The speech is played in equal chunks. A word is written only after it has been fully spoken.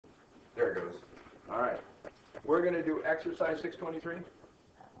There it goes. All right. We're going to do exercise 623.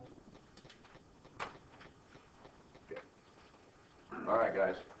 Okay. All right,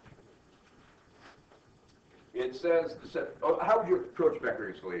 guys. It says, how would you approach bank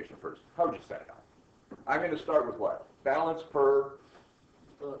reconciliation first? How would you set it up? I'm going to start with what? Balance per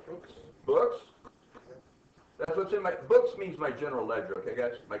books. That's what's in my books. Means my general ledger. Okay,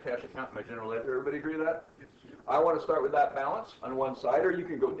 guys, my cash account, my general ledger. Everybody agree with that? I want to start with that balance on one side, or you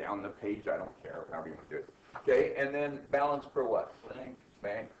can go down the page. I don't care, however you want to do it. Okay, and then balance per what?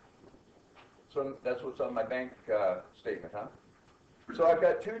 Bank. So that's what's on my bank statement, huh? So I've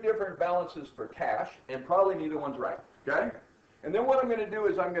got two different balances for cash, and probably neither one's right. Okay. And then what I'm going to do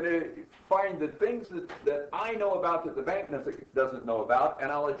is I'm going to find the things that I know about that the bank doesn't know about,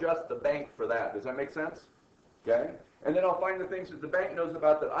 and I'll adjust the bank for that. Does that make sense? Okay? And then I'll find the things that the bank knows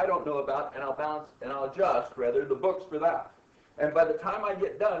about that I don't know about, and I'll adjust, rather, the books for that. And by the time I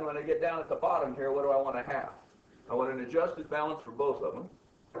get done, when I get down at the bottom here, what do I want to have? I want an adjusted balance for both of them.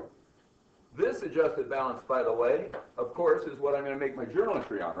 This adjusted balance, by the way, of course, is what I'm going to make my journal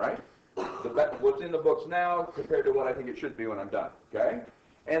entry on, right? What's in the books now compared to what I think it should be when I'm done, okay?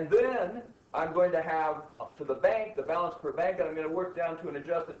 And then I'm going to have, for the bank, the balance per bank, and I'm going to work down to an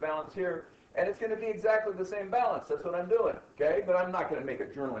adjusted balance here, and it's going to be exactly the same balance. That's what I'm doing, okay? But I'm not going to make a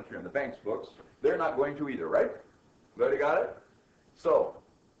journal entry in the bank's books. They're not going to either, right? Everybody got it? So,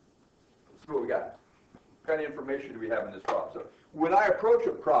 let's see what we got. What kind of information do we have in this problem? So, when I approach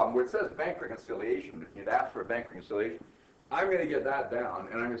a problem where it says bank reconciliation, it asks for a bank reconciliation, I'm going to get that down,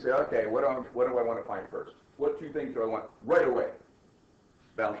 and I'm going to say, okay, what do I want to find first? What two things do I want right away?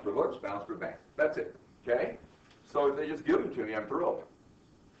 Balance per books, balance per bank. That's it, okay? So if they just give them to me, I'm thrilled.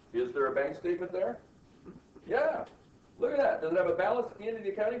 Is there a bank statement there? Yeah. Look at that. Does it have a balance at the end of the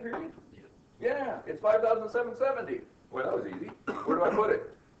accounting period? Yeah. It's $5,770. Well, that was easy. Where do I put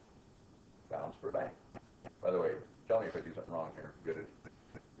it? Balance per bank. By the way, tell me if I do something wrong here. Good at it.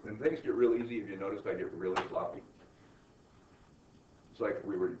 When things get real easy, if you noticed, I get really sloppy. It's like if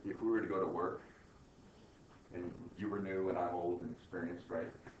we were to go to work, and you were new and I'm old and experienced, right?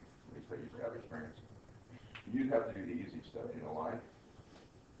 At least I used to have experience. You'd have to do the easy stuff. You know why?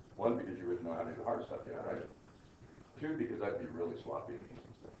 One, because you wouldn't know how to do the hard stuff yet, right? Two, because I'd be really sloppy at the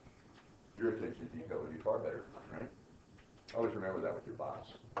easy stuff. Your attention to detail would be far better, right? Always remember that with your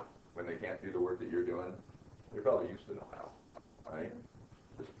boss. When they can't do the work that you're doing, they're probably used to know how, right?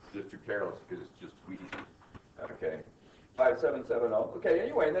 Just too careless because it's just too easy. Okay. 5770. Okay,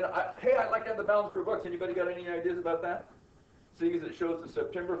 anyway, and then, I'd like to have the balance per books. Anybody got any ideas about that? Seeing as it shows the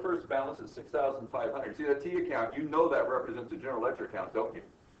September 1st balance is $6,500. See that T account, you know that represents a general ledger account, don't you?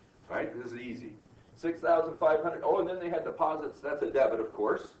 Right? This is easy. $6,500. Oh, and then they had deposits. That's a debit, of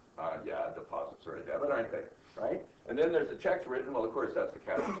course. Yeah, deposits are a debit, aren't they? Right? And then there's the checks written. Well, of course, that's the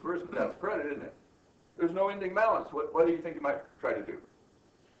cash disbursement. That's credit, isn't it? There's no ending balance. What do you think you might try to do?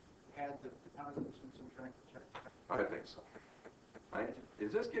 Add the deposits and subtract the checks. I think so. Right?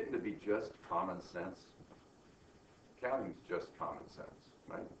 Is this getting to be just common sense? Accounting's just common sense,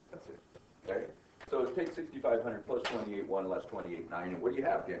 right? That's it. Okay? So take 6,500 plus 28,1 less 28,9, and what do you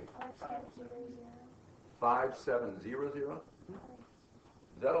have, Jim? 5700.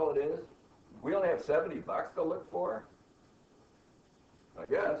 Is that all it is? We only have $70 to look for? I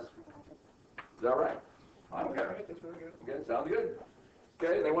guess. Is that right? I don't care. That's really good. Okay, sounds good.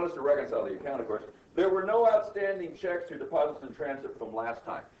 Okay, they want us to reconcile the account, of course. There were no outstanding checks or deposits in transit from last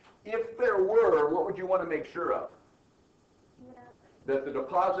time. If there were, what would you want to make sure of? That the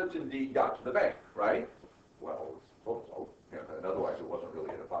deposits indeed got to the bank, right? Well, suppose so. Yeah, and otherwise it wasn't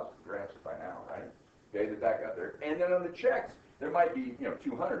really a deposit in transit by now, right? Okay, that got there. And then on the checks, there might be,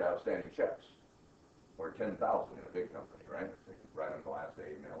 200 outstanding checks. Or 10,000 in a big company, right? They can write on the last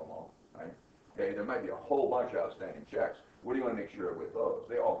day, mail them all, right? Okay, there might be a whole bunch of outstanding checks. What do you want to make sure of with those?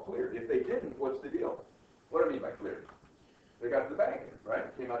 They all cleared. If they didn't, what's the deal? What do I mean by cleared? They got to the bank, right?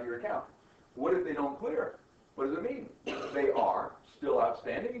 It came out of your account. What if they don't clear? What does it mean? They are still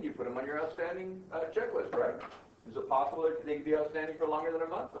outstanding, and you put them on your outstanding checklist, right? Is it possible that they could be outstanding for longer than a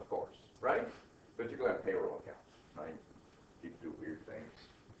month? Of course, right? But you're going to have payroll accounts, right? People do weird things.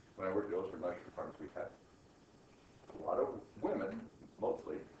 When I worked at Oster Mushroom Farms, we had a lot of women,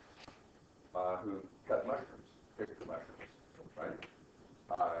 mostly, who cut mushrooms, picked the mushrooms, right?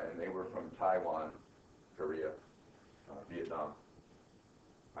 And they were from Taiwan, Korea, Vietnam.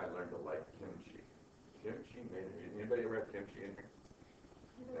 I learned to like kimchi. Kimchi made it. Anybody ever have kimchi in here?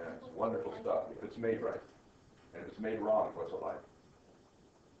 Yeah, it's wonderful stuff if it's made right. And if it's made wrong, what's it like?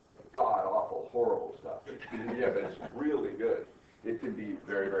 God, awful, horrible stuff. Yeah, but it's really good. It can be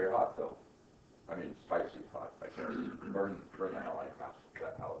very, very hot, though. I mean, spicy hot. I can't burn the hell out of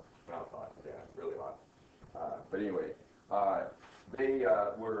that out. But anyway, they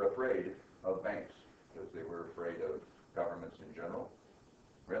were afraid of banks because they were afraid of governments in general,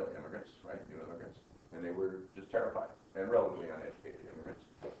 really immigrants, right, new immigrants, and they were just terrified, and relatively uneducated immigrants.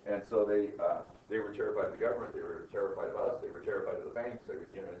 And so they were terrified of the government, they were terrified of us, they were terrified of the banks, they were,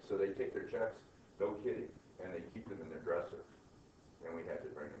 and so they take their checks, no kidding, and they keep them in their dresser. And we had to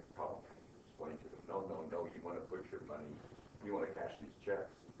bring them home, explain to them, no, you want to put your money, you want to cash these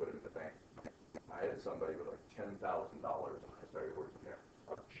checks, put them in the bank. I had somebody with like $10,000 when I started working there,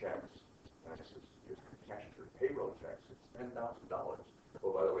 of checks. And I said, just cash your payroll checks, it's $10,000.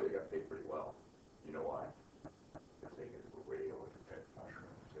 Oh, by the way, they got paid pretty well. You know why? Because they were way over the Fed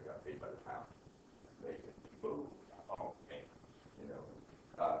mushrooms. They got paid by the pound. They could move. Oh, man.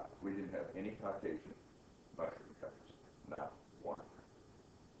 We didn't have any Caucasian mushroom cutters. Not one.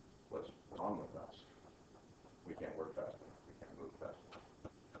 What's wrong with us? We can't work fast enough. We can't move fast enough.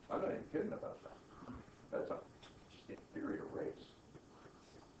 I'm not even kidding about that. That's a inferior race.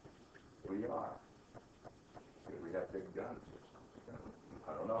 We are. Because we have big guns or something.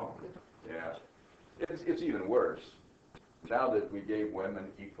 I don't know. Yeah. It's even worse. Now that we gave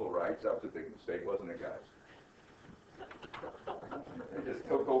women equal rights, that was a big mistake, wasn't it, guys? They just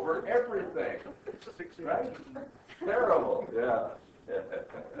took over everything. Right? Terrible. Yeah.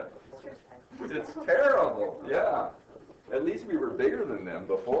 It's terrible. Yeah. At least we were bigger than them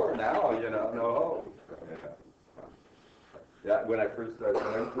before. Now, no hope. Yeah. When I first started,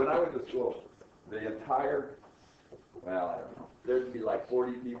 when I went to school, the entire, well, I don't know, there'd be like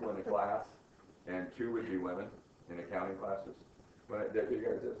 40 people in the class, and 2 would be women in accounting classes.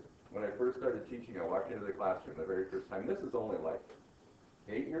 When I first started teaching, I walked into the classroom the very first time. This is only like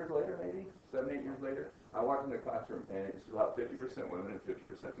 8 years later, maybe 7, 8 years later. I walked into the classroom, and it's about 50% women and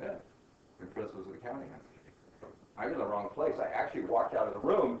 50% men, and principals of accounting. I was in the wrong place. I actually walked out of the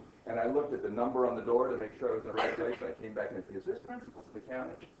room, and I looked at the number on the door to make sure I was in the right place. And I came back and said, "Is this principals of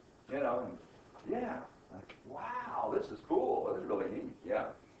accounting?" And yeah. Like, wow, this is cool. This is really neat.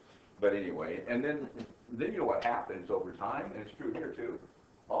 Yeah. But anyway, and then you know what happens over time, and it's true here too.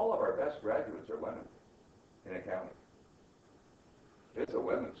 All of our best graduates are women in accounting. It's a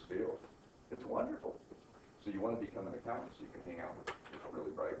women's field. It's wonderful. So you want to become an accountant so you can hang out with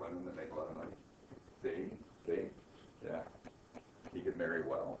really bright women that make a lot of money. See? Yeah. He could marry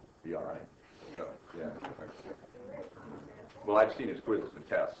well. Be all right. So, yeah. Well, I've seen his quizzes and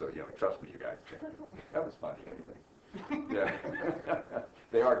tests, so trust me, you guys. That was funny. Yeah.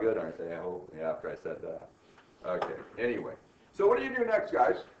 They are good, aren't they? I hope. Yeah. After I said that. Okay. Anyway, so what do you do next,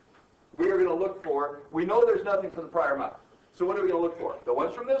 guys? We are going to look for. We know there's nothing from the prior month. So what are we going to look for? The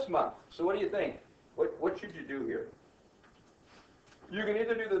ones from this month. So what do you think? What should you do here? You can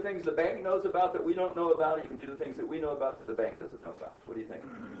either do the things the bank knows about that we don't know about, or you can do the things that we know about that the bank doesn't know about. What do you think?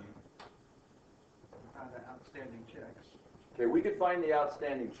 The outstanding checks. Okay, we could find the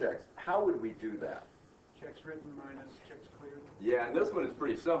outstanding checks. How would we do that? Checks written minus checks cleared. Yeah, and this one is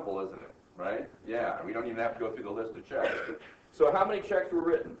pretty simple, isn't it? Right? Yeah, we don't even have to go through the list of checks. So how many checks were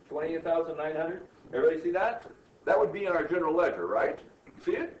written? 28,900? Everybody see that? That would be in our general ledger, right?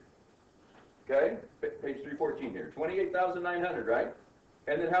 See it? Okay, page 314 here. 28,900, right?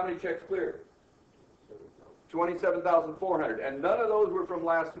 And then how many checks cleared? 27,400. And none of those were from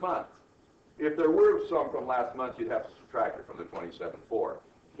last month. If there were some from last month, you'd have to subtract it from the 27,400.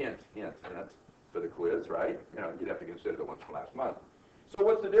 Hint, for the quiz, right? You'd have to consider the ones from last month. So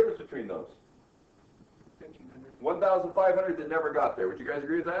what's the difference between those? 1,500 that never got there. Would you guys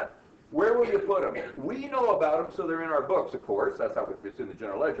agree with that? Where will you put them? We know about them, so they're in our books, of course. That's how it's in the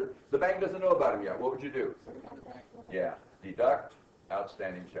general ledger. The bank doesn't know about them yet. What would you do? Yeah, deduct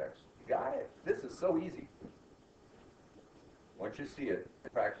outstanding checks. Got it. This is so easy. Once you see it,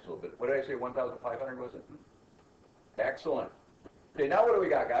 practice a little bit. What did I say, 1,500 was it? Excellent. Okay, now what do we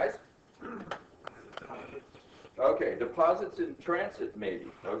got, guys? Okay, deposits in transit, maybe.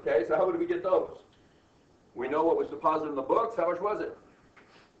 Okay, so how would we get those? We know what was deposited in the books. How much was it?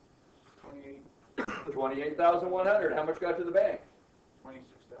 28,100. How much got to the bank?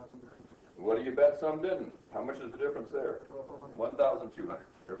 26,000. What do you bet some didn't? How much is the difference there? 1,200.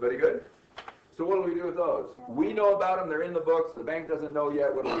 Everybody good? So what do we do with those? We know about them. They're in the books. The bank doesn't know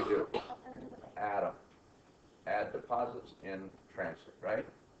yet. What do we do? Add them. Add deposits in transit, right?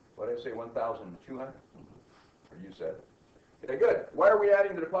 What did I say, 1,200? Or you said? Okay, good. Why are we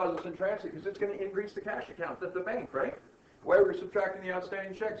adding the deposits in transit? Because it's going to increase the cash account at the bank, right? Why are we subtracting the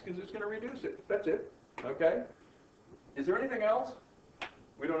outstanding checks? Because it's going to reduce it. That's it. Okay? Is there anything else?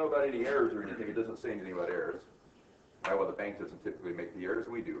 We don't know about any errors or anything. It doesn't say anything about errors. Well, the bank doesn't typically make the errors.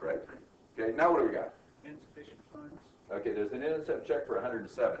 We do, right? Okay, now what do we got? Insufficient funds. Okay, there's an innocent check for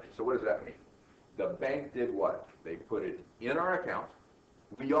 170. So what does that mean? The bank did what? They put it in our account.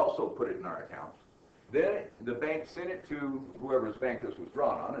 We also put it in our account. Then the bank sent it to whoever's bank this was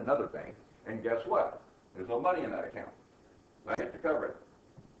drawn on, another bank, and guess what? There's no money in that account. I have to cover it.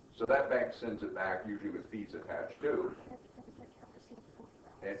 So that bank sends it back, usually with fees attached too.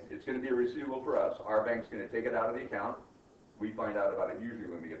 And it's going to be a receivable for us. Our bank's going to take it out of the account. We find out about it usually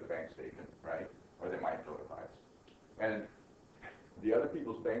when we get the bank statement, right? Or they might notify us. And the other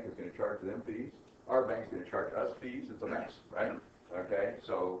people's bank is going to charge them fees. Our bank's going to charge us fees. It's a mess, right? Okay,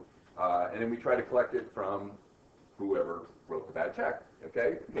 so, and then we try to collect it from whoever wrote the bad check,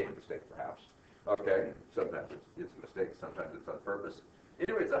 okay? Made a mistake, perhaps. Okay, sometimes it's a mistake, sometimes it's on purpose.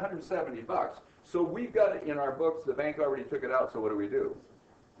 Anyway, it's $170. So we've got it in our books. The bank already took it out, so what do?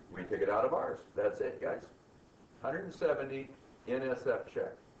 We take it out of ours. That's it, guys. 170 NSF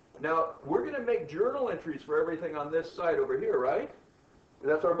check. Now, we're going to make journal entries for everything on this side over here, right?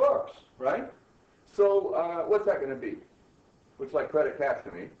 That's our books, right? So what's that going to be? Looks like credit cash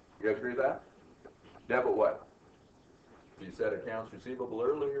to me. You guys agree with that? Debit what? You said accounts receivable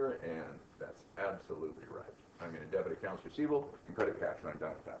earlier, and that's absolutely right. I'm going to debit accounts receivable and credit cash, and I'm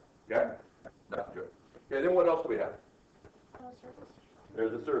done with that. Okay? That's good. Okay, then what else do we have?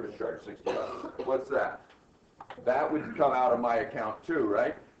 There's a service charge, $60. What's that? That would come out of my account too,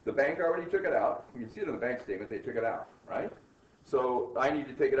 right? The bank already took it out. You can see it in the bank statement, they took it out, right? So I need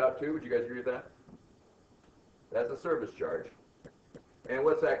to take it out too. Would you guys agree with that? That's a service charge. And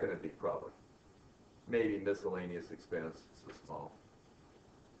what's that going to be, probably? Maybe miscellaneous expense. It's a small.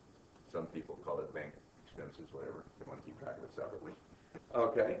 Some people call it bank expenses, whatever. They want to keep track of it separately.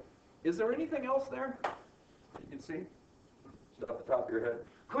 Okay. Is there anything else there you can see? Just off the top of your head.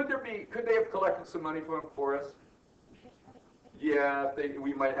 Could they have collected some money for us? Yeah,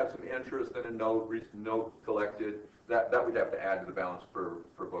 we might have some interest in a note collected. That we'd have to add to the balance for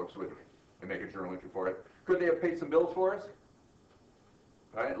books and make a journal entry for it. Could they have paid some bills for us?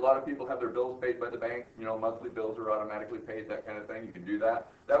 Right? A lot of people have their bills paid by the bank. You know, monthly bills are automatically paid, that kind of thing. You can do that.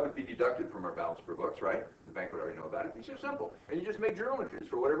 That would be deducted from our balance per books, right? The bank would already know about it. It's just simple. And you just make journal entries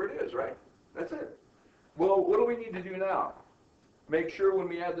for whatever it is, right? That's it. Well, what do we need to do now? Make sure when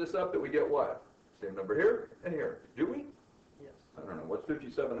we add this up that we get what? Same number here and here. Do we? Yes. I don't know. What's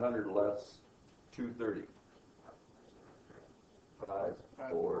 5,700 less 230?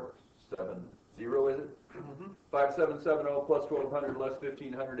 5470, is it? Mm-hmm. 5770 plus 1200 less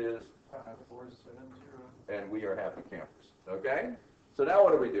 1500 is? 5470. And we are happy campers. Okay? So now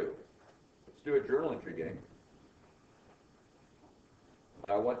what do? Let's do a journal entry game.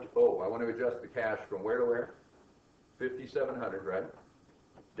 I want to adjust the cash from where to where? 5,700, right?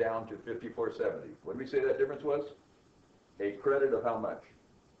 Down to 5,470. What did we say that difference was? A credit of how much?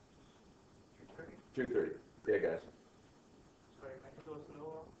 230. Okay, guys. Sorry, can you close the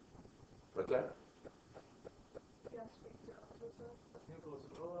door? What's that? Can you close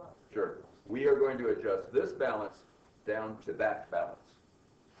the door? Sure. We are going to adjust this balance down to that balance.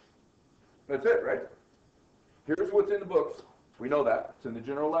 That's it, right? Here's what's in the books. We know that. It's in the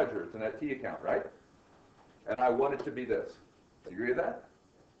general ledger. It's in that T account, right? And I want it to be this. You agree with that?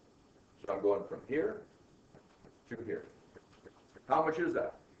 So I'm going from here to here. How much is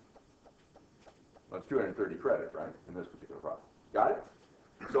that? Well, it's 230 credit, right, in this particular problem. Got it?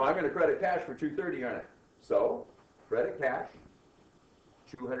 So I'm going to credit cash for 230 on it. So, credit cash,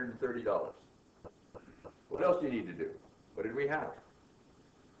 $230. What else do you need to do? What did we have?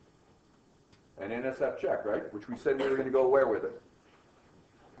 An NSF check, right? Which we said we were going to go where with it?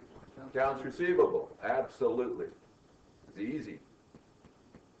 Accounts receivable. Absolutely. It's easy.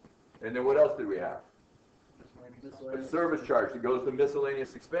 And then what else did we have? A service charge that goes to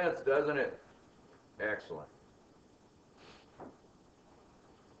miscellaneous expense, doesn't it? Excellent.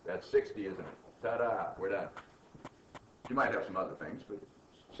 That's 60, isn't it? Ta-da, we're done. You might have some other things, but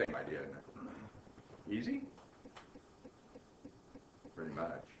same idea, isn't it? Easy? Pretty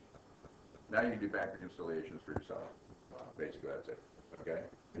much. Now you can do bank reconciliations for yourself. Basically, that's it. Okay?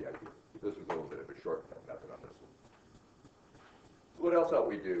 Yeah, this was a little bit of a shortcut method on this one. What else ought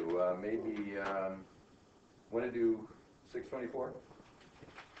we do? Maybe, want to do 624?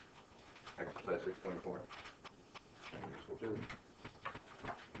 Exercise 624.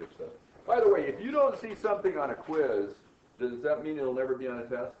 Good stuff. By the way, if you don't see something on a quiz, does that mean it'll never be on a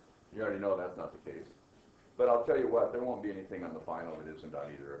test? You already know that's not the case. But I'll tell you what, there won't be anything on the final that isn't on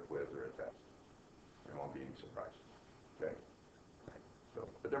either a quiz or a test. There won't be any surprises. Okay? So,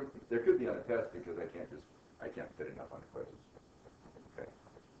 but there could be on a test because I can't fit enough on the quizzes. Okay?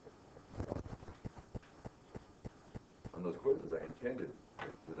 On those quizzes, I intended,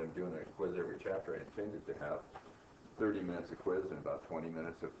 because I'm doing a quiz every chapter, I intended to have 30 minutes of quiz and about 20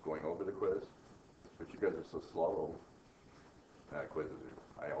 minutes of going over the quiz. But you guys are so slow. Quizzes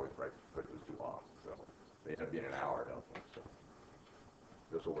I always write quizzes too long, so they end up being an hour, don't they? So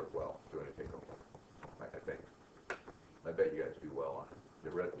this will work well. Do anything over. I think. I bet you guys do well on it.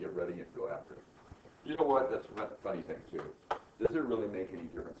 Get ready and go after it. You know what? That's a funny thing too. Does it really make any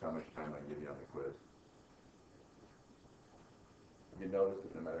difference how much time I give you on the quiz? You notice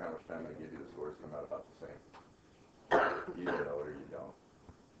that no matter how much time I give you, the scores come out about the same. You either know it or you don't.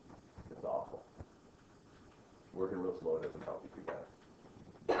 It's awful. Working real slow doesn't help you too bad.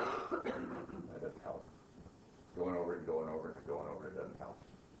 That doesn't help. Going over it and going over it and going over it doesn't help.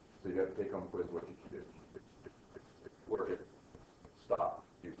 So you have to take home quiz. What did you do? Work it. Stop.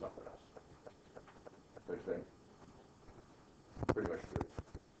 Do something else. Understand? Pretty much true.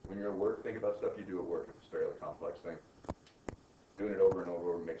 When you're at work, think about stuff you do at work. It's a fairly complex thing. Doing it over and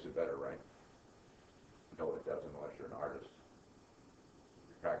over makes it better, right? No, it doesn't unless you're an artist.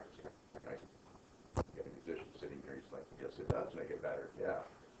 You're practicing, right? You got a musician sitting here, he's like, yes, it does make it better. Yeah,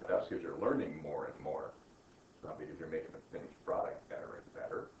 that's because you're learning more and more. It's not because you're making the finished product better and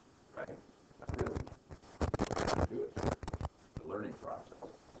better, right? Not really. You do it. The learning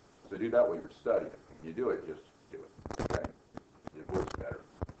process. So do that while you're studying. When you do it, just do it, okay? It works better.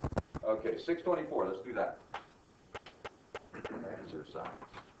 Okay, 624, let's do that. Exercise.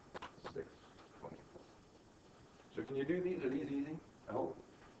 624. So can you do these? Are these easy? I hope.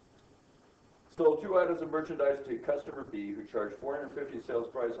 Sold 2 items of merchandise to customer B who charged $450 sales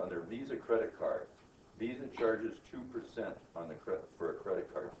price on their Visa credit card. Visa charges 2% on the for a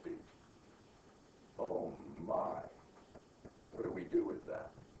credit card fee. Oh my. What do we do with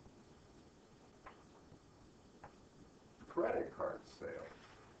that? Credit card sales.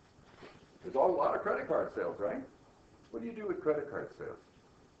 There's a lot of credit card sales, right? What do you do with credit card sales?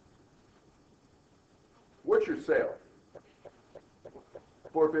 What's your sale?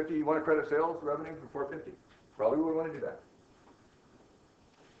 $450. You want a credit sales revenue for $450? Probably would want to do that.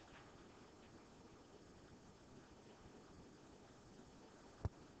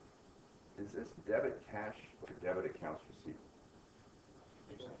 Is this debit cash or debit accounts receivable?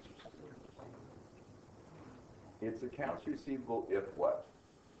 It's accounts receivable if what?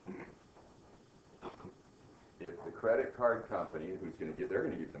 If the credit card company who's going to give, they're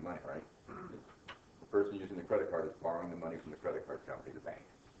going to give the money, right? The person using the credit card is borrowing the money from the credit card company, the bank,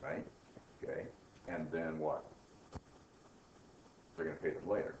 right? Okay. And then what? They're going to pay them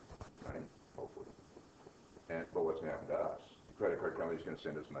later, right? Hopefully. But what's going to happen to us? The credit card company is going to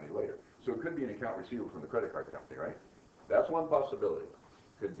send us money later. So it could be an account receivable from the credit card company, right? That's one possibility.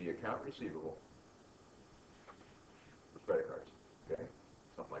 Could be account receivable for credit cards, okay?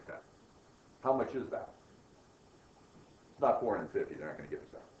 Something like that. How much is that? It's not $450. They're not going to give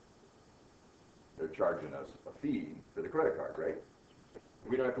us that. They're charging us a fee for the credit card, right?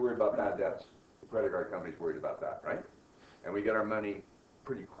 We don't have to worry about bad debts. The credit card company's worried about that, right? And we get our money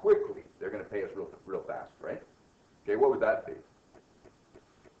pretty quickly. They're going to pay us real fast, right? Okay, what would that be?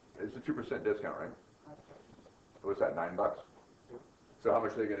 It's a 2% discount, right? What's that, $9? So how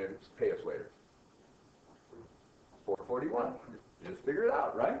much are they going to pay us later? $441. Just figure it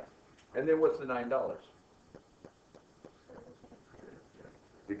out, right? And then what's the $9?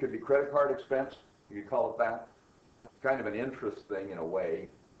 It could be credit card expense. You could call it that. Kind of an interest thing in a way,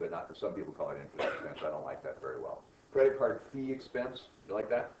 but not. Some people call it interest expense. I don't like that very well. Credit card fee expense. You like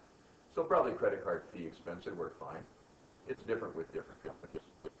that? So probably credit card fee expense would work fine. It's different with different companies.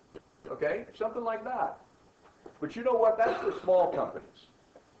 Okay, something like that. But you know what? That's for small companies.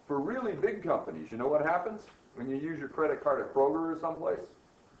 For really big companies, you know what happens when you use your credit card at Kroger or someplace?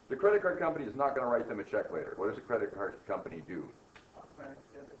 The credit card company is not going to write them a check later. What does the credit card company do?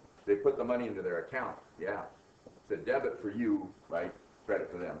 They put the money into their account. Yeah. It's a debit for you, right? Credit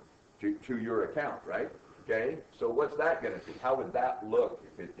for them to your account, right? Okay. So what's that going to be? How would that look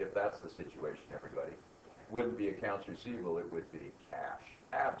if that's the situation, everybody? It wouldn't be accounts receivable. It would be cash.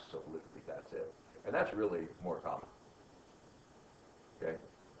 Absolutely. That's it. And that's really more common. Okay.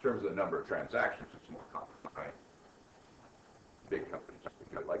 In terms of the number of transactions, it's more common, right? Big companies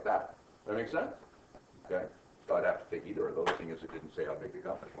do it like that. That makes sense? Okay. So I'd have to take either of those things. It didn't say how big the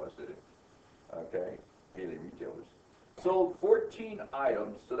company was, did it? Okay. Daily retailers. Sold 14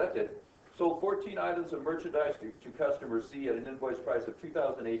 items, so that's it. Sold 14 items of merchandise to customer C at an invoice price of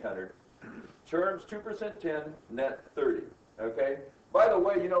 $2,800. Terms 2% 10, net 30. Okay. By the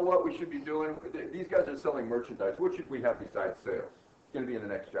way, you know what we should be doing? These guys are selling merchandise. What should we have besides sales? It's going to be in the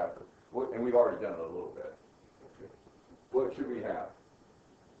next chapter. And we've already done it a little bit. What should we have?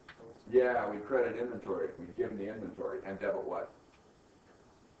 Yeah, we credit inventory. We give them the inventory and debit what?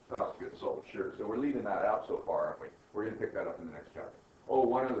 Cost of goods sold, sure. So we're leaving that out so far, aren't we? We're going to pick that up in the next chapter. Oh,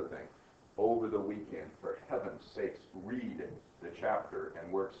 one other thing. over the weekend. For heaven's sakes, read the chapter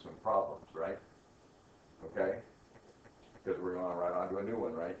and work some problems, right? Okay? Because we're going right on to a new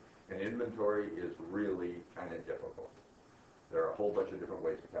one, right? And inventory is really kind of difficult. There are a whole bunch of different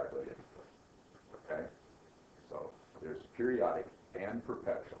ways to calculate inventory. Okay? So there's periodic and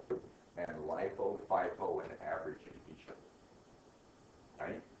perpetual, and LIFO, FIFO, and average in each of them.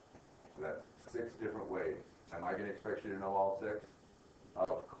 Right? So that's 6 different ways. Am I going to expect you to know all 6?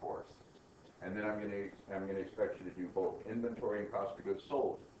 Of course. And then I'm going to expect you to do both inventory and cost of goods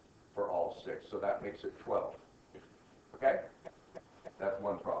sold for all 6. So that makes it 12. Okay? That's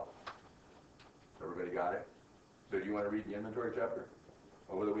one problem. Everybody got it? So do you want to read the inventory chapter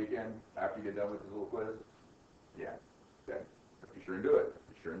over the weekend after you get done with this little quiz? Yeah. Okay. Be sure and do it.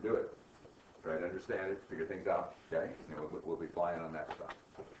 Be sure and do it. Try to understand it, figure things out. Okay? And we'll be flying on that stuff.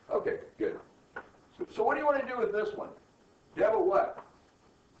 Okay, good. So what do you want to do with this one? Debit what?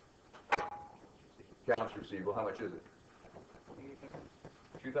 Accounts receivable. How much is it?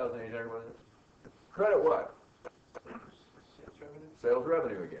 2,800. What is it? Credit what? Sales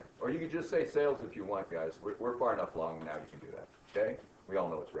revenue again. Or you could just say sales if you want, guys. We're far enough along now you can do that. Okay? We all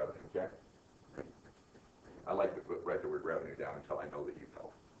know it's revenue, okay? I like to write the word revenue down until I know that you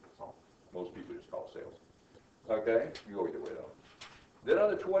know. So most people just call it sales. Okay? You go either way though. Then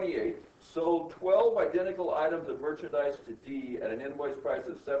on the 28th, sold 12 identical items of merchandise to D at an invoice price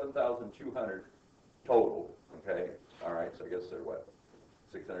of $7,200 total. Okay? All right, so I guess they're what?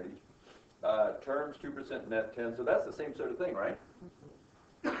 600 each? Terms 2%, net 10. So that's the same sort of thing, right?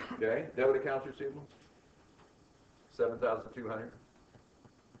 Okay. Debit accounts receivable 7,200.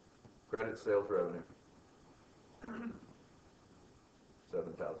 Credit sales revenue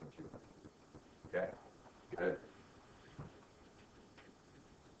 7,200. Okay. Good.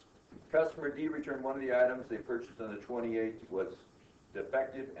 Customer D returned one of the items they purchased on the 28th was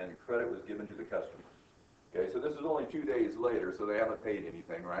defective and credit was given to the customer. Okay. So this is only 2 days later, so they haven't paid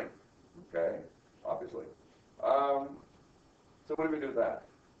anything, right? Okay, obviously. So what do we do with that?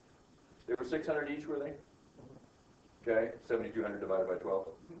 They were 600 each, were they? Okay, 7,200 divided by 12.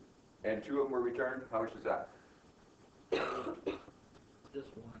 And 2 of them were returned. How much is that?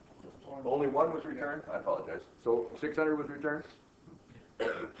 Just one. Only 1 was returned? I apologize. So 600 was returned? All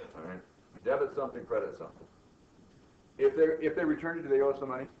right. Debit something, credit something. If they returned it, do they owe us some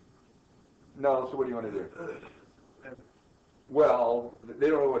money? No, so what do you want to do? Well, they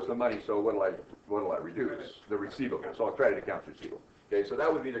don't owe us the money, so what'll I reduce? The receivable. So I'll credit accounts receivable. Okay, so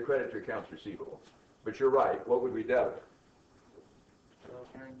that would be the credit to accounts receivable. But you're right. What would we debit?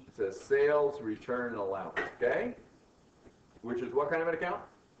 It says sales return allowance. Okay, which is what kind of an account?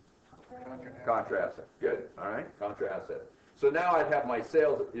 Contra asset. Good. All right, contra asset. So now I'd have my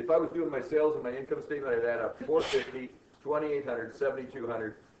sales. If I was doing my sales in my income statement, I'd add up 450, 2,800,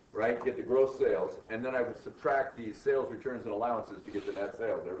 7,200. Right, get the gross sales, and then I would subtract these sales returns and allowances to get the net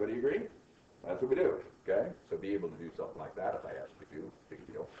sales. Everybody agree? That's what we do, okay? So be able to do something like that if I ask you to, big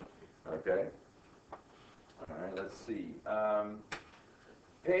deal. Okay? All right, let's see.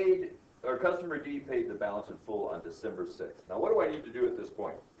 Customer D paid the balance in full on December 6th. Now, what do I need to do at this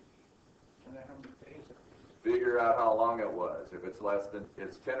point? Figure out how long it was. If it's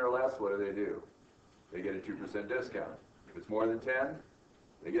 10 or less, what do? They get a 2% discount. If it's more than 10,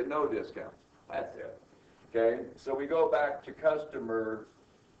 they get no discount. That's it. Okay, so we go back to customer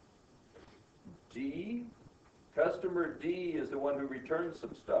D. Customer D is the one who returns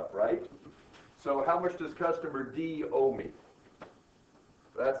some stuff, right? So how much does customer D owe me?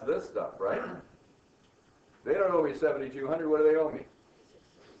 That's this stuff, right? They don't owe me 7,200. What do they owe me?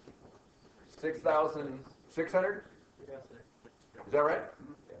 6,600? Is that right?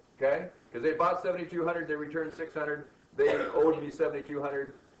 Okay, because they bought 7,200, they returned 600. They owed me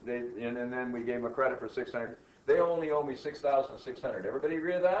 7,200, and then we gave them a credit for 600. They only owe me 6,600. Everybody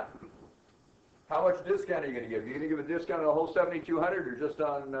agree with that? How much discount are you going to give? Are you going to give a discount on the whole 7,200 or just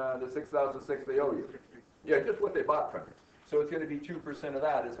on the 6,006 they owe you? Yeah, just what they bought from you. So it's going to be 2% of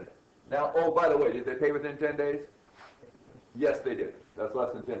that, isn't it? Now, oh, by the way, did they pay within 10 days? Yes, they did. That's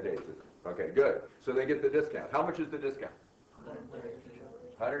less than 10 days, isn't it? Okay, good. So they get the discount. How much is the discount?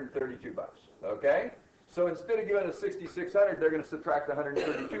 $132. Okay? So instead of giving us 6,600, they're going to subtract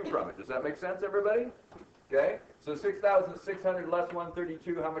 132 from it. Does that make sense, everybody? Okay? So 6,600 less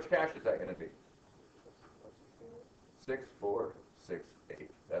 132, how much cash is that going to be?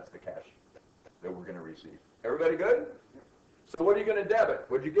 6,468. That's the cash that we're going to receive. Everybody good? So what are you going to debit?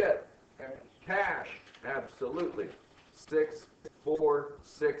 What'd you get? Cash. Absolutely.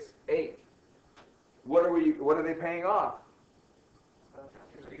 6,468. What are they paying off?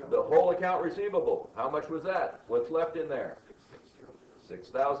 The whole account receivable. How much was that? What's left in there?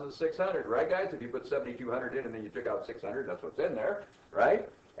 6,600, right guys? If you put 7,200 in and then you took out 600, that's what's in there, right?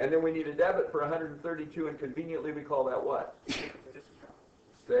 And then we need a debit for 132, and conveniently we call that what?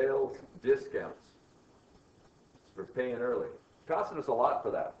 Sales discounts. For paying early. Costing us a lot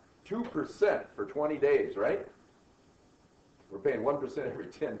for that. 2% for 20 days, right? We're paying 1% every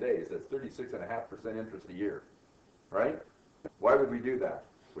 10 days. That's 36.5% interest a year, right? Why would we do that?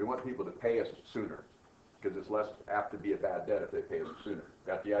 We want people to pay us sooner, because it's less apt to be a bad debt if they pay us sooner.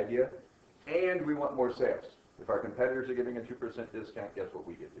 Got the idea? And we want more sales. If our competitors are giving a 2% discount, guess what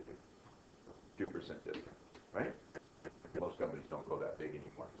we get to do? 2% discount, right? Most companies don't go that big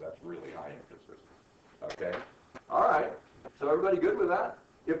anymore, because that's really high interest. Okay? All right. So everybody good with that?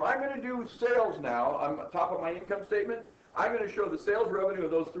 If I'm going to do sales now on top of my income statement, I'm going to show the sales revenue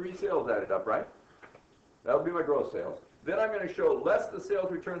of those three sales added up, right? That'll be my gross sales. Then I'm going to show less the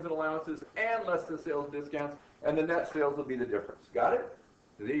sales returns and allowances and less the sales discounts, and the net sales will be the difference. Got it?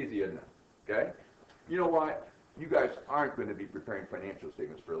 It's easy, isn't it? Okay? You know why? You guys aren't going to be preparing financial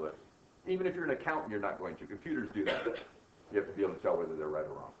statements for a living. Even if you're an accountant, you're not going to. Computers do that. You have to be able to tell whether they're right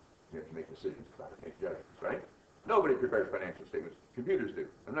or wrong. You have to make decisions about it, make judgments, right? Nobody prepares financial statements. Computers do.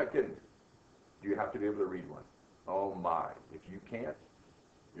 I'm not kidding. Do you have to be able to read one? Oh my. If you can't,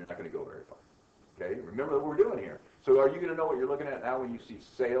 you're not going to go very far. Okay? Remember what we're doing here. So are you going to know what you're looking at now when you see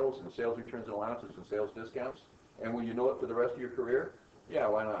sales and sales returns and allowances and sales discounts? And will you know it for the rest of your career? Yeah,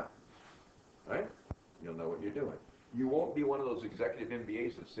 why not? Right? You'll know what you're doing. You won't be one of those executive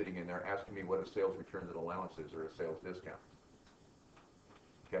MBAs that's sitting in there asking me what a sales returns and allowance is or a sales discount.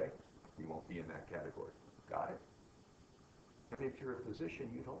 Okay? You won't be in that category. Got it? And if you're a physician,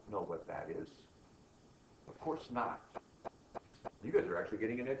 you don't know what that is. Of course not. You guys are actually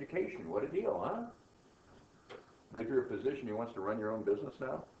getting an education. What a deal, huh? If you're a physician who wants to run your own business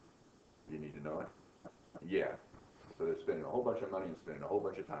now, you need to know it. Yeah. So they're spending a whole bunch of money and spending a whole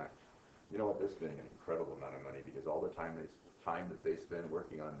bunch of time. You know what? They're spending an incredible amount of money because all the time that they spend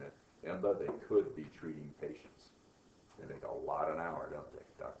working on the EMBA, they could be treating patients. They make a lot an hour, don't they,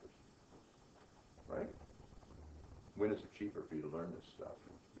 doctors? Right? When is it cheaper for you to learn this stuff?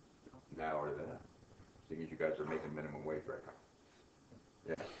 Now or then? Seeing as you guys are making minimum wage right now.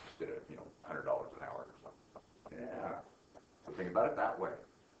 Yeah, instead of, $100 an hour or something. Yeah. So think about it that way.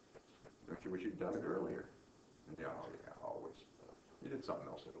 Don't you wish you'd done it earlier? Yeah, always. You did something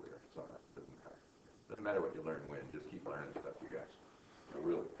else earlier. So that doesn't matter. Doesn't matter what you learn when. Just keep learning stuff, you guys. It'll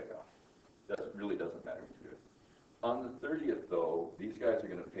really pay off. Really doesn't matter what you do. On the 30th, though, these guys are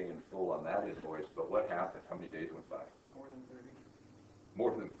going to pay in full on that invoice, but what happened? How many days went by? More than 30.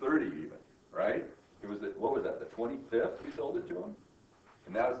 More than 30 even, right? It was, what was that, the 25th we sold it to them?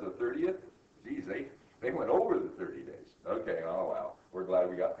 And now it's the 30th? Geez, they went over the 30 days. Okay, oh wow, we're glad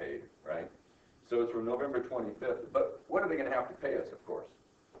we got paid, right? So it's from November 25th, but what are they going to have to pay us, of course?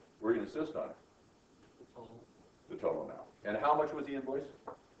 We're going to insist on it. The total amount. And how much was the invoice?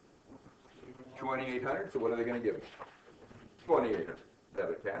 $2,800, so what are they going to give us? $2,800.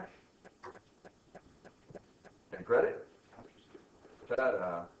 Debit cash? And credit?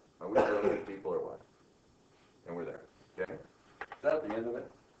 Ta-da. Are we brilliant people or what? And we're there. Okay? Is that at the end of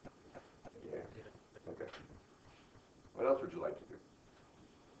it? Yeah. Okay. What else would you like to do?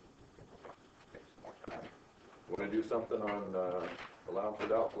 Want to do something on allowance for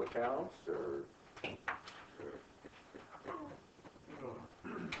doubtful accounts or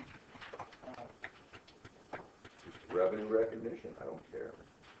just revenue recognition? I don't care.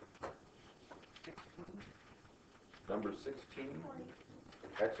 Number 16?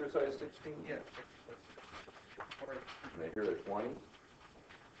 Exercise 16? Yes. And I hear a 20?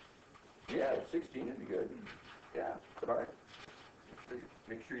 Yeah, 16 would be good. Yeah, all right.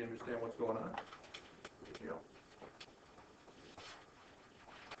 Make sure you understand what's going on.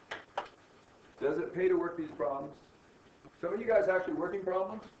 Does it pay to work these problems? Some of you guys actually working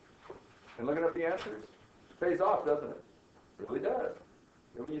problems and looking up the answers? It pays off, doesn't it? It really does.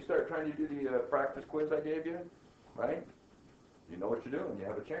 And when you start trying to do the practice quiz I gave you, right? You know what you're doing. You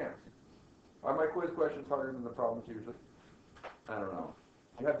have a chance. Are my quiz questions harder than the problems usually? I don't know.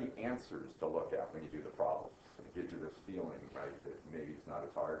 You have the answers to look at when you do the problems. It gives you this feeling, right, that maybe it's not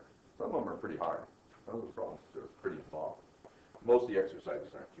as hard. Some of them are pretty hard. Some of the problems are pretty involved. Most of the exercises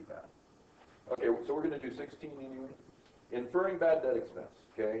aren't too bad. Okay, so we're going to do 16 anyway. Inferring bad debt expense,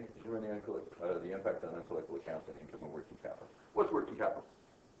 okay? Doing the impact on uncollectible accounts and income and working capital. What's working capital?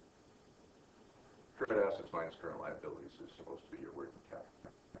 Current assets minus current liabilities is supposed to be your working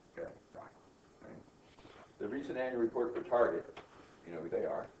capital. Okay, fine. Right. The recent annual report for Target, you know who they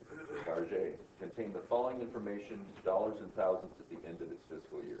are, Target, contained the following information, dollars and thousands at the end of its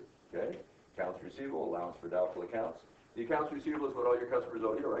fiscal year. Okay? Accounts receivable, allowance for doubtful accounts, The accounts receivable is what all your customers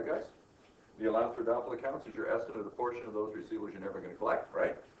owe you, right, guys? The allowance for doubtful accounts is your estimate of the portion of those receivables you're never going to collect,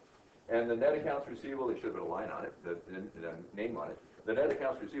 right? And the net accounts receivable, they should have a line on it, the name on it. The net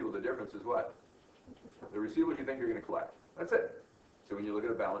accounts receivable, the difference is what? The receivables you think you're going to collect. That's it. So when you look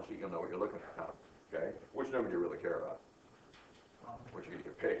at a balance sheet, you'll know what you're looking at, okay? Which number do you really care about? What you're going to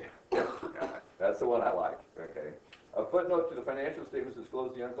get paid. Yeah, that's the one I like, okay? A footnote to the financial statements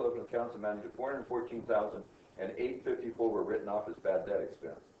disclosed the uncollectible accounts amounting to $414,000 and $854 were written off as bad debt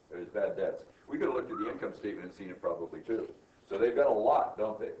expense. As bad debts. We could have looked at the income statement and seen it probably too. So they've got a lot,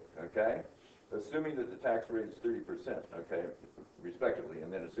 don't they? Okay? Assuming that the tax rate is 30%, okay, respectively,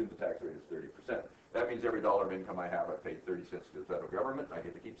 and then assume the tax rate is 30%. That means every dollar of income I have, I pay 30 cents to the federal government, and I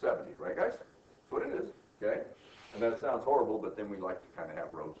get to keep 70, right, guys? That's what it is, okay? And that sounds horrible, but then we like to kind of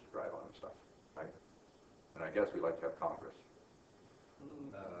have roads to drive on and stuff, right? And I guess we like to have Congress.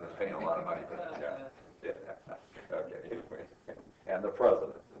 It's paying a lot of money for that, yeah. Yeah. Okay, anyway. And the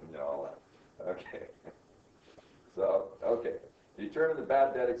president, and all that. Okay. So, okay. Determine the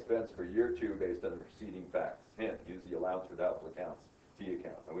bad debt expense for year 2 based on the preceding facts. Hint, use the allowance for doubtful accounts, T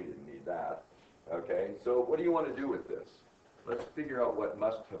account. And we didn't need that. Okay, so what do you want to do with this? Let's figure out what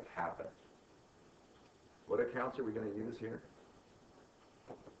must have happened. What accounts are we going to use here?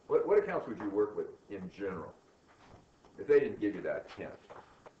 What accounts would you work with in general? If they didn't give you that hint.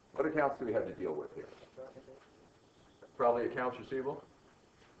 What accounts do we have to deal with here? Probably accounts receivable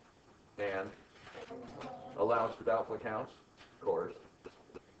and allowance for doubtful accounts, of course.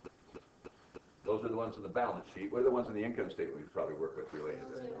 Those are the ones in the balance sheet. What are the ones in the income statement we probably work with related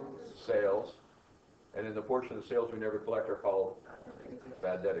to? Sales. And then the portion of the sales we never collect are called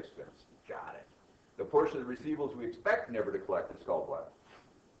bad debt expense. Got it. The portion of the receivables we expect never to collect is called what?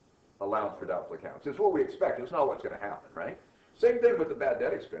 Allowance for doubtful accounts. It's what we expect. It's not what's going to happen, right? Same thing with the bad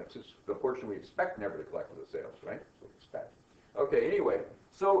debt expense. It's the portion we expect never to collect with the sales, right? That's what we expect. Okay, anyway,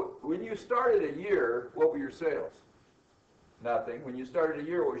 so when you started a year, what were your sales? Nothing. When you started a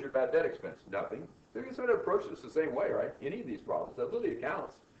year, what was your bad debt expense? Nothing. So you sort of approach this the same way, right? Any of these problems. Those are the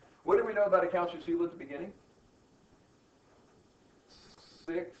accounts. What do we know about accounts receivable at the beginning?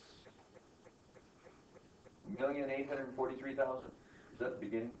 6,843,000. Is that the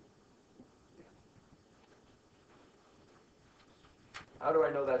beginning? How do I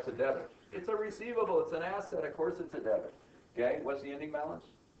know that's a debit? It's a receivable. It's an asset. Of course it's a debit. Okay, what's the ending balance?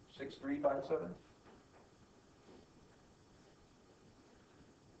 6,357?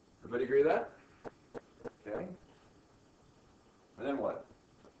 Everybody agree with that? Okay. And then what?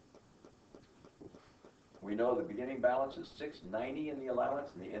 We know the beginning balance is 690 in the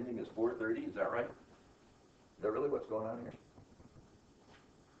allowance and the ending is 430. Is that right? Is that really what's going on here?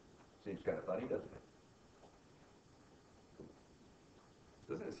 Seems kind of funny, doesn't it?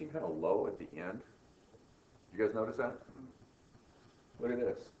 Doesn't it seem kind of low at the end? You guys notice that? Look at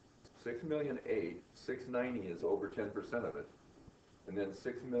this. 6,000,008, 690 is over 10% of it. And then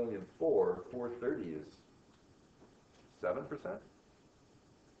 6,000,004, 430 is 7%?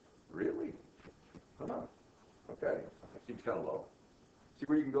 Really? Come on. Okay. Seems kind of low. See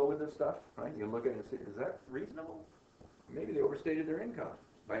where you can go with this stuff, right? You can look at it and say, is that reasonable? Maybe they overstated their income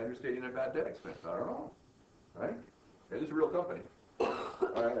by understating their bad debt expense. I don't know. Right? It is a real company.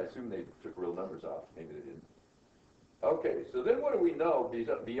 All right, I assume they took real numbers off. Maybe they didn't. Okay, so then what do we know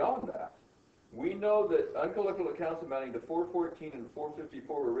beyond that? We know that uncollectible accounts amounting to 414 and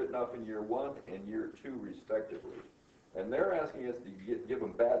 454 were written off in year 1 and year 2, respectively. And they're asking us to give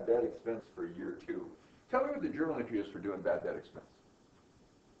them bad debt expense for year 2. Tell me what the journal entry is for doing bad debt expense.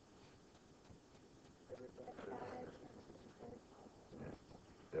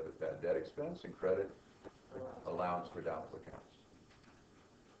 Debit bad debt expense and credit allowance for doubtful accounts.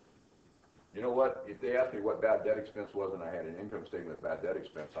 You know what? If they asked me what bad debt expense was and I had an income statement with bad debt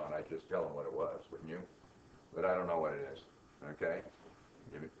expense on, I'd just tell them what it was, wouldn't you? But I don't know what it is. Okay?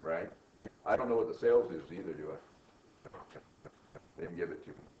 Right? I don't know what the sales is either, do I? They didn't give it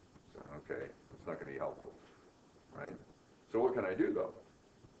to me. So, okay. It's not going to be helpful. Right? So what can I do, though?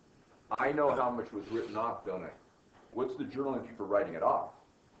 I know how much was written off, don't I? What's the journal entry for writing it off?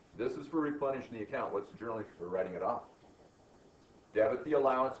 This is for replenishing the account. What's the journal entry for writing it off? Debit the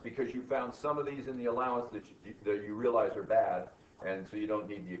allowance because you found some of these in the allowance that you realize are bad, and so you don't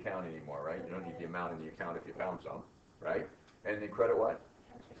need the account anymore, right? You don't need the amount in the account if you found some, right? And then credit what?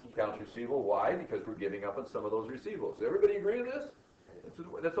 Accounts receivable. Why? Because we're giving up on some of those receivables. Does everybody agree with this?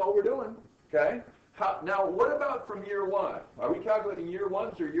 That's all we're doing, okay? Now, what about from year 1? Are we calculating year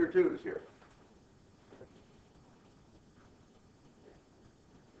 1s or year 2s here?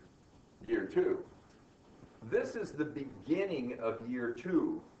 Year 2. This is the beginning of year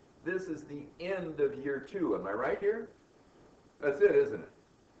 2. This is the end of year 2. Am I right here? That's it, isn't it?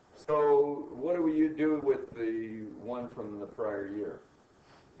 So what do you do with the one from the prior year?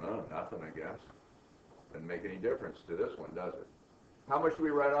 Oh, nothing, I guess. Doesn't make any difference to this one, does it? How much do we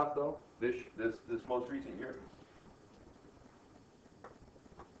write off though? This most recent year?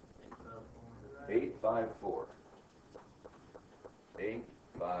 854.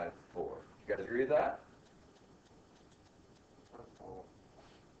 854. You guys agree with that?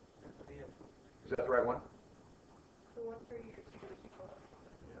 Is that the right one? The one for year 2.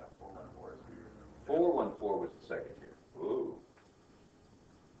 Yeah, 414 is the year. 414 was the second year. Ooh.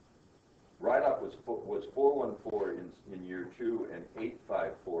 Write-off was 414 in year 2 and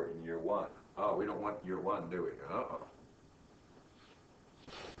 854 in year 1. Oh, we don't want year 1, do we? Uh-oh.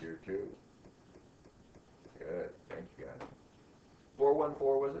 Year 2. Good. Thank you, guys.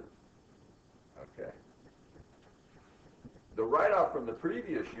 414 was it? Okay. The write-off from the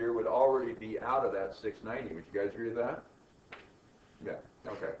previous year would already be out of that 690. Would you guys agree with that? Yeah.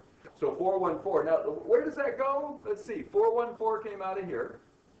 Okay. So 414. Now, where does that go? Let's see. 414 came out of here.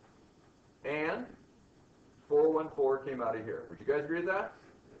 And 414 came out of here. Would you guys agree with that?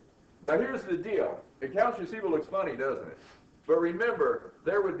 Now here's the deal. Accounts receivable looks funny, doesn't it? But remember,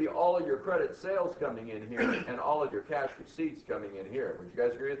 there would be all of your credit sales coming in here and all of your cash receipts coming in here. Would you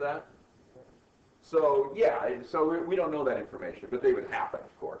guys agree with that? So yeah, so we don't know that information, but they would happen,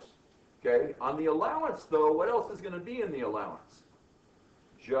 of course. Okay? On the allowance, though, what else is going to be in the allowance?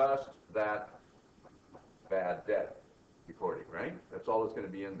 Just that bad debt recording, right? That's all that's going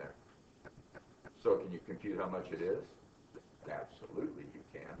to be in there. So can you compute how much it is? Absolutely you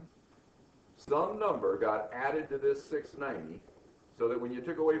can. Some number got added to this 690 so that when you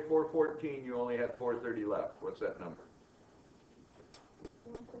took away 414, you only had 430 left. What's that number?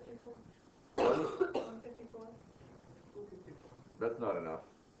 154. What? 154. That's not enough.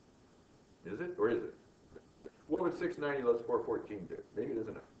 Is it? Or is it? What would 690 less 414 do? Maybe it isn't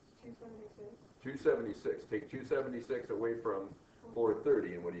enough. 276. 276. Take 276 away from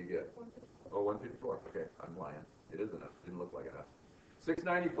 430 and what do you get? 154. Oh, 154. Okay, I'm lying. It is enough. Didn't look like enough.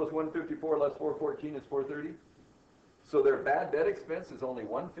 690 plus 154 less 414 is 430. So their bad debt expense is only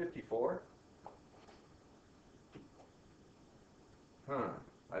 154.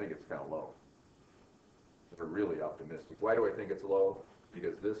 I think it's kind of low. They're really optimistic. Why do I think it's low?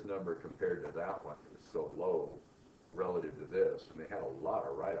 Because this number compared to that one is so low relative to this, and they had a lot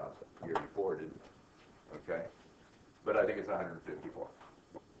of write-offs the year before, didn't they? Okay, but I think it's 154.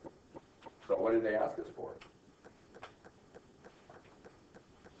 So what did they ask us for?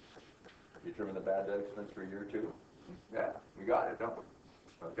 Determine the bad debt expense for year 2. Yeah, we got it, don't we?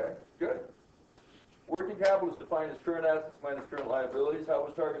 Okay, good. Working capital is defined as current assets minus current liabilities. How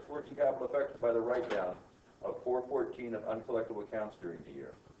was Target's working capital affected by the write-down of 414 of uncollectible accounts during the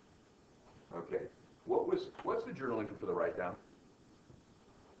year? Okay, what's the journal entry for the write-down?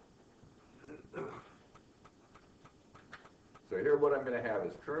 So here what I'm going to have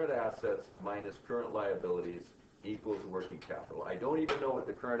is current assets minus current liabilities equals working capital. I don't even know what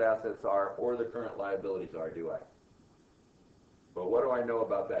the current assets are or the current liabilities are, do I? But what do I know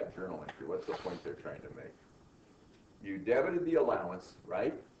about that journal entry? What's the point they're trying to make? You debited the allowance,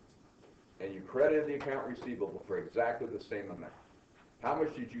 right? And you credited the account receivable for exactly the same amount. How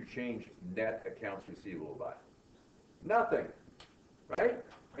much did you change net accounts receivable by? Nothing, right?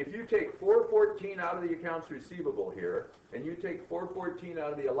 If you take 414 out of the accounts receivable here, and you take 414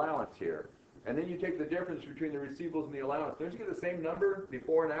 out of the allowance here, and then you take the difference between the receivables and the allowance, don't you get the same number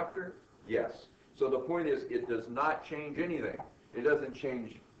before and after? Yes. So the point is, it does not change anything. It doesn't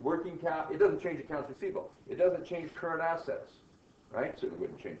change working cap. It doesn't change accounts receivable. It doesn't change current assets, right? So it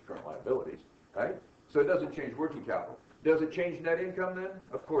wouldn't change current liabilities, right? So it doesn't change working capital. Does it change net income then?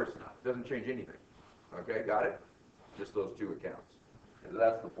 Of course not. It doesn't change anything. Okay, got it? Just those two accounts. And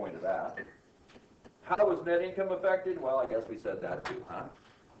that's the point of that. How was net income affected? Well, I guess we said that too, huh?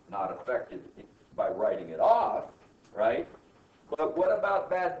 Not affected by writing it off, right? But what about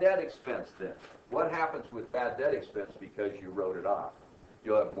bad debt expense then? What happens with bad debt expense because you wrote it off?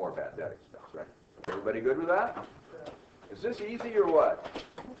 You'll have more bad debt expense, right? Everybody good with that? Is this easy or what?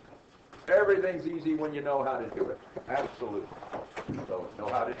 Everything's easy when you know how to do it. Absolutely. So know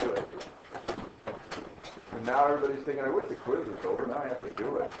how to do it. And now everybody's thinking, I wish the quiz was over. Now I have to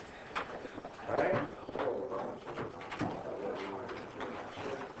do it. Right?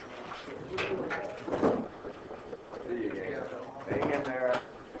 See you again. Hang in there.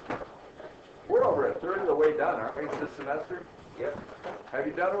 We're over a third of the way done, aren't we, this semester? Yep. Have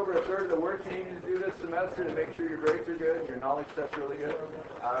you done over a third of the work you need to do this semester to make sure your grades are good and your knowledge stuff's really good?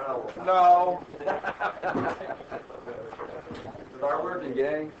 I don't know. No. Start working,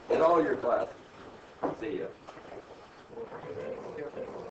 gang. In all your classes. See ya.